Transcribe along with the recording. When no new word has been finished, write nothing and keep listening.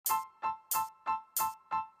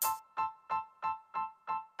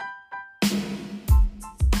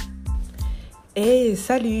Hey,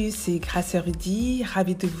 salut, c'est Gracia Rudy,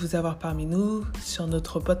 ravie de vous avoir parmi nous sur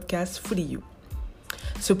notre podcast Fully You.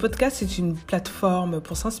 Ce podcast est une plateforme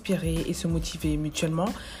pour s'inspirer et se motiver mutuellement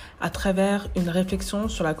à travers une réflexion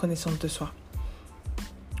sur la connaissance de soi.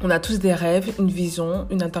 On a tous des rêves, une vision,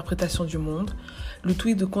 une interprétation du monde. Le tout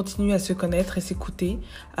est de continuer à se connaître et s'écouter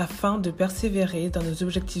afin de persévérer dans nos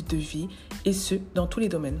objectifs de vie et ce, dans tous les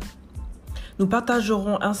domaines. Nous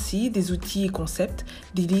partagerons ainsi des outils et concepts,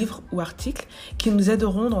 des livres ou articles qui nous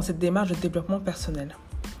aideront dans cette démarche de développement personnel.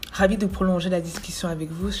 Ravi de prolonger la discussion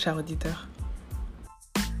avec vous, chers auditeurs.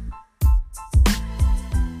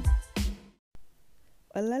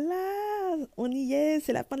 Oh là là, on y est,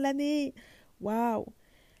 c'est la fin de l'année. Waouh,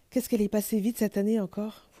 qu'est-ce qu'elle est passée vite cette année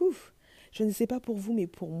encore. Ouf. Je ne sais pas pour vous, mais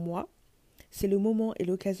pour moi, c'est le moment et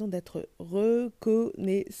l'occasion d'être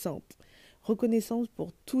reconnaissante. Reconnaissante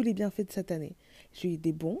pour tous les bienfaits de cette année. J'ai eu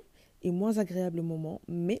des bons et moins agréables moments,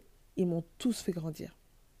 mais ils m'ont tous fait grandir.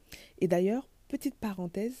 Et d'ailleurs, petite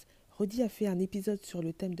parenthèse, Rudy a fait un épisode sur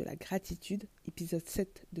le thème de la gratitude, épisode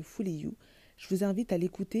 7 de Fully You. Je vous invite à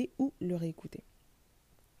l'écouter ou le réécouter.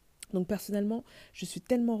 Donc personnellement, je suis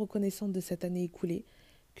tellement reconnaissante de cette année écoulée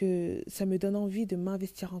que ça me donne envie de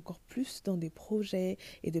m'investir encore plus dans des projets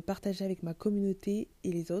et de partager avec ma communauté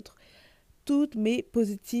et les autres toutes mes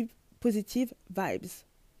positive vibes.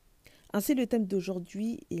 Ainsi, le thème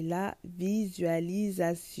d'aujourd'hui est la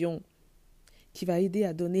visualisation, qui va aider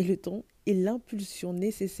à donner le ton et l'impulsion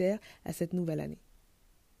nécessaire à cette nouvelle année.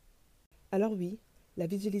 Alors oui, la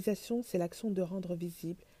visualisation, c'est l'action de rendre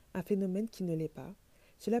visible un phénomène qui ne l'est pas.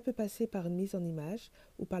 Cela peut passer par une mise en image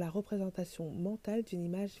ou par la représentation mentale d'une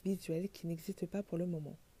image visuelle qui n'existe pas pour le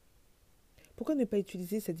moment. Pourquoi ne pas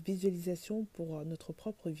utiliser cette visualisation pour notre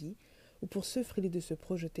propre vie ou pour s'offrir de se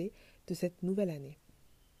projeter de cette nouvelle année?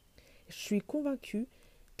 Je suis convaincue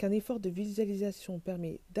qu'un effort de visualisation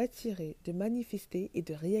permet d'attirer, de manifester et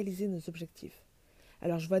de réaliser nos objectifs.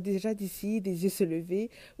 Alors je vois déjà d'ici des yeux se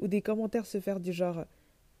lever ou des commentaires se faire du genre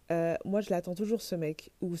moi je l'attends toujours ce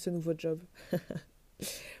mec ou ce nouveau job.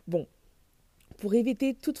 Bon, pour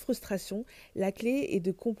éviter toute frustration, la clé est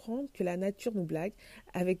de comprendre que la nature nous blague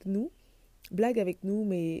avec nous,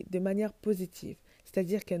 mais de manière positive.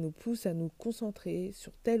 C'est-à-dire qu'elle nous pousse à nous concentrer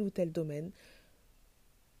sur tel ou tel domaine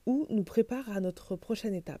ou nous prépare à notre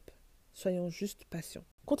prochaine étape. Soyons juste patients.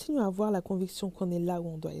 Continuons à avoir la conviction qu'on est là où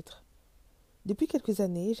on doit être. Depuis quelques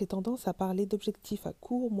années, j'ai tendance à parler d'objectifs à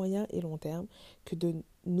court, moyen et long terme que de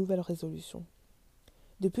nouvelles résolutions.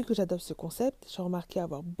 Depuis que j'adopte ce concept, j'ai remarqué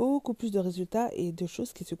avoir beaucoup plus de résultats et de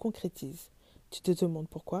choses qui se concrétisent. Tu te demandes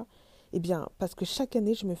pourquoi ? Eh bien, parce que chaque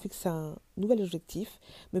année, je me fixe un nouvel objectif,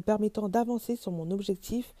 me permettant d'avancer sur mon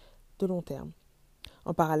objectif de long terme.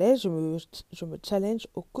 En parallèle, je me challenge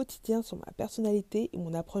au quotidien sur ma personnalité et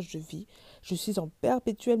mon approche de vie. Je suis en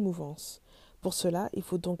perpétuelle mouvance. Pour cela, il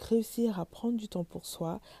faut donc réussir à prendre du temps pour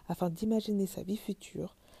soi afin d'imaginer sa vie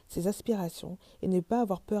future, ses aspirations et ne pas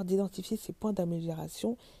avoir peur d'identifier ses points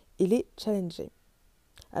d'amélioration et les challenger.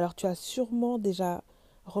 Alors tu as sûrement déjà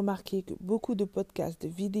remarqué que beaucoup de podcasts, de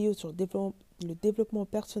vidéos sur le développement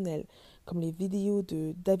personnel, comme les vidéos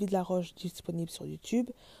de David Laroche disponibles sur YouTube,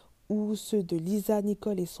 ou ceux de Lisa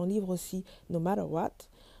Nicole et son livre aussi No Matter What,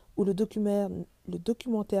 ou le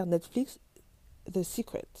documentaire Netflix The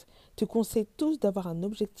Secret, te conseillent tous d'avoir un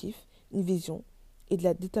objectif, une vision et de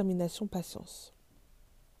la détermination patience.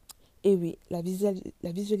 Et oui, la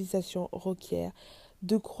visualisation requiert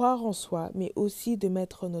de croire en soi, mais aussi de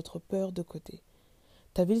mettre notre peur de côté.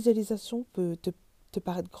 Ta visualisation peut te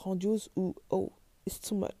paraître grandiose ou « oh, it's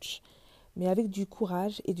too much », mais avec du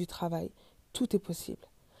courage et du travail, tout est possible.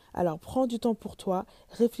 Alors prends du temps pour toi,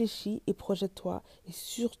 réfléchis et projette-toi et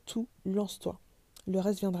surtout lance-toi. Le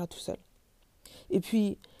reste viendra tout seul. Et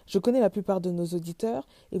puis, je connais la plupart de nos auditeurs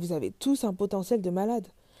et vous avez tous un potentiel de malade.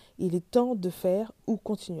 Il est temps de faire ou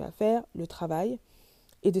continuer à faire le travail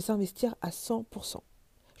et de s'investir à 100%.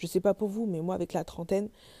 Je ne sais pas pour vous, mais moi avec la trentaine,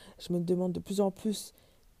 je me demande de plus en plus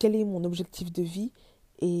quel est mon objectif de vie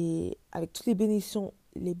et avec toutes les bénédictions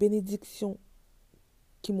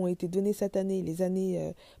qui m'ont été données cette année, les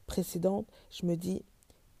années précédentes, je me dis,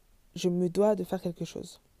 je me dois de faire quelque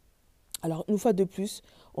chose. Alors, une fois de plus,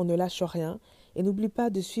 on ne lâche rien et n'oublie pas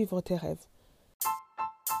de suivre tes rêves.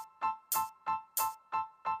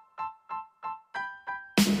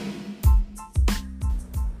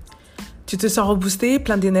 Tu te sens reboosté,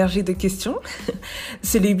 plein d'énergie, de questions?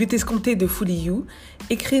 C'est le but escompté de Fully You.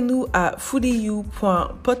 Écris-nous à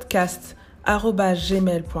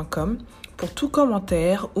fullyu.podcast@gmail.com pour tout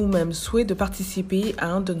commentaire ou même souhait de participer à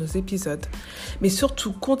un de nos épisodes. Mais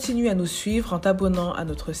surtout, continue à nous suivre en t'abonnant à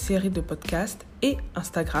notre série de podcasts et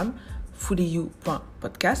Instagram,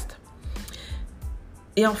 fullyu.podcast.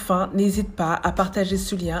 Et enfin, n'hésite pas à partager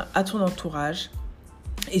ce lien à ton entourage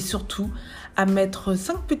et surtout à mettre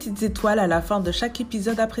 5 petites étoiles à la fin de chaque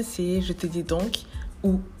épisode apprécié. Je te dis donc,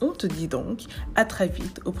 ou on te dit donc, à très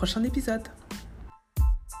vite au prochain épisode.